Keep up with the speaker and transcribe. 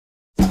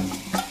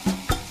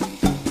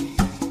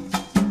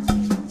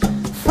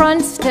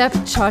Front step,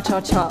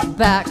 cha-cha-cha,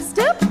 back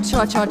step,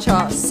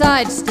 cha-cha-cha,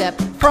 side step,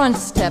 front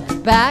step,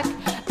 back,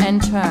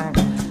 and turn.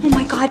 Oh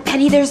my God,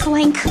 Penny, there's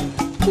Link.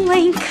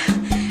 Link.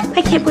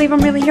 I can't believe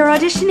I'm really here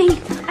auditioning.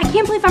 I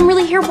can't believe I'm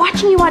really here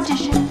watching you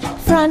audition.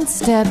 Front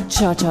step,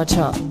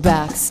 cha-cha-cha,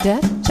 back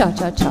step,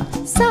 cha-cha-cha,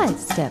 side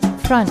step,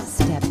 front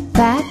step,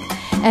 back,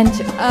 and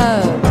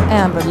oh,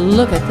 Amber,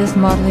 look at this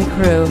motley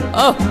crew.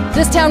 Oh,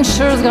 this town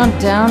sure has gone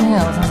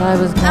downhill since I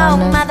was gone.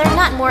 Oh, Mother,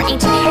 not more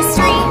ancient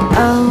history.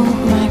 Oh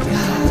my God,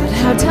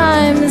 how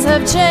times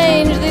have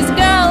changed. These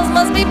girls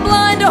must be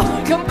blind or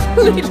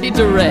completely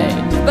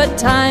deranged. But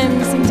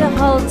time seemed to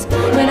halt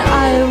when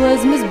I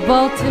was Miss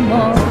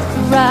Baltimore.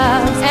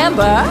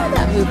 Amber,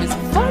 that move is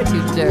far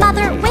too dirty.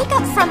 Mother, wake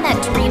up from that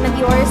dream of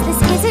yours.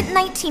 This isn't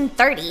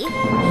 1930.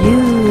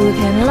 You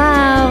can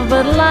laugh,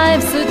 but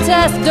life's a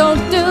test.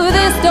 Don't do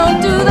this, don't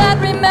do that.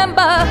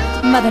 Remember,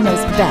 Mother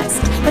knows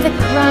best. But the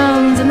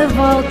crown's in the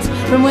vault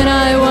from when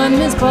I won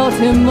Miss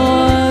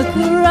Baltimore.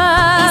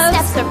 These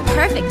steps are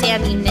perfect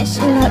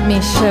ammunition. Let me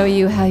show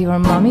you how your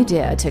mommy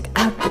dear took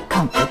out the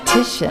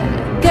competition.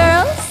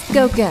 Girls,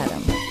 go get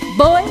 'em.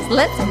 Boys,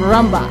 let's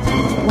rumba.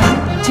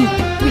 1, 2,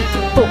 3,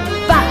 4,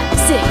 5,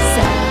 6,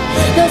 7.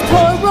 Those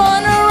poor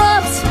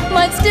runner-ups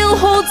might still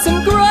hold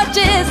some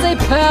grudges. They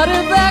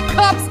powdered their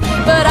cups,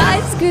 but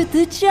I screwed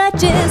the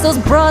judges. Those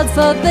broads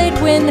thought they'd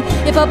win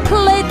if a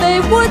plate they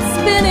would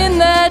spin in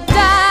their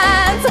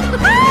dance.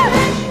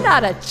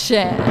 Not a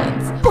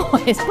chance.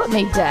 Boys, put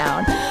me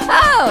down.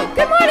 Oh,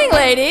 good morning,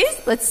 ladies.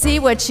 Let's see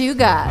what you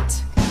got.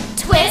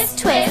 Twist,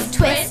 twist,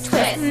 twist,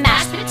 twist,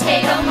 mashed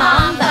potato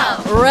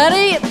mambo.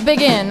 Ready?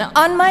 Begin.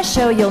 On my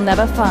show, you'll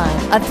never find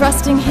a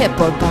thrusting hip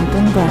or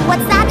bumping ground.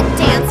 What's that? A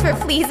dance for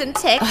fleas and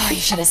ticks? Oh, you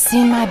should have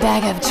seen my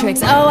bag of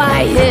tricks. Oh,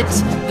 I hit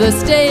the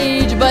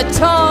stage, but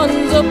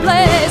tons of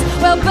plays.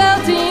 Well,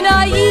 belting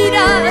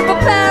Aida and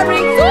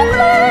preparing for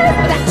play.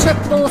 That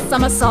triple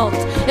somersault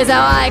is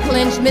how I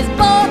clinched Miss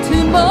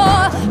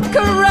Baltimore.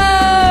 Correct.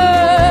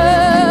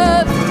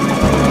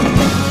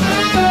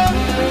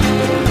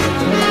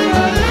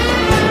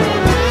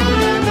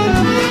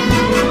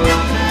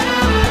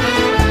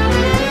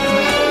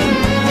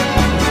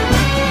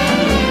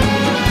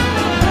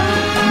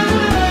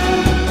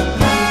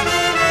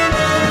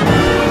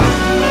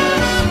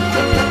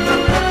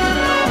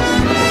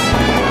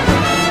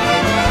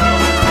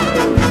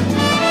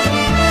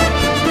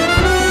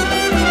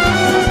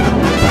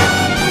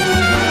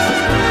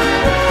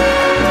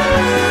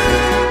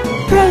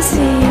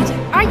 Proceed.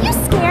 Are you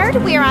scared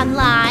we're on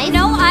live?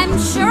 No, I'm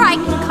sure I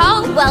can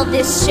call. Well,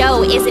 this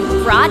show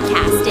isn't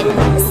broadcasted.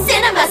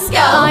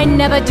 CinemaScope! I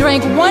never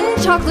drank one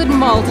chocolate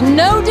malt,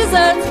 no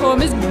desserts for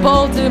Miss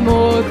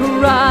Baltimore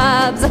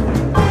crabs.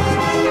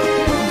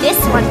 This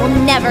one will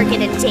never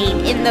get a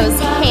date in those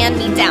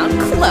hand-me-down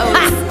clothes.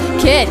 Ha!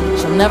 Kid,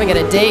 she'll never get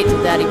a date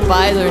till Daddy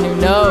buys her a new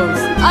nose.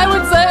 I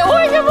would say,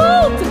 oi,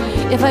 halt,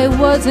 if I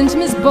wasn't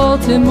Miss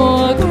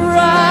Baltimore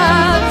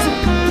crabs.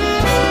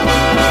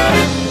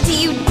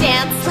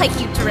 Like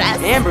you dress.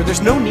 Amber,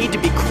 there's no need to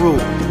be cruel.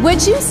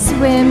 Would you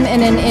swim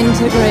in an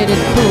integrated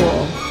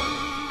pool?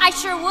 I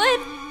sure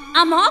would.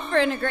 I'm all for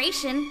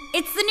integration.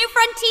 It's the new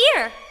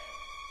frontier.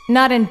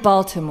 Not in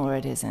Baltimore,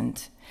 it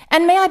isn't.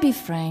 And may I be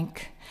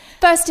frank?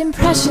 First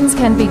impressions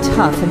can be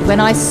tough, and when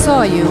I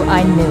saw you,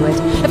 I knew it.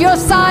 If your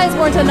size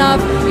weren't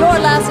enough, your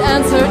last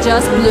answer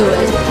just blew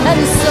it.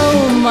 And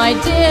so, my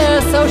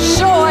dear, so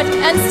short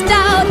and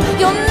stout,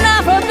 you'll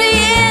never be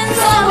in,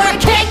 so we're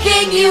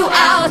kicking you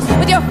out.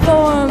 With your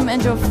form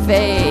and your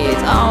face,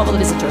 oh, well,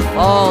 it isn't your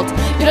fault.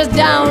 You're just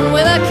down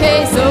with a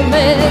case of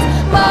Miss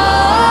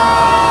Baltimore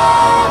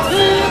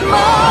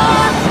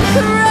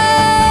crabs.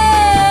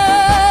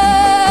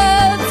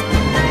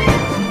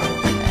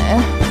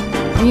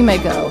 You may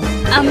go.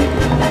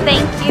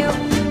 Thank you.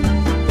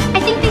 I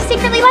think they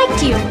secretly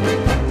liked you.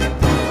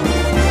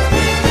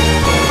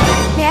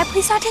 May I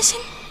please audition?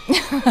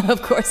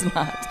 Of course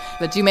not.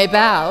 But you may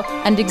bow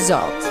and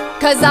exalt.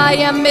 'Cause I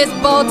am Miss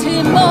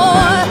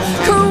Baltimore.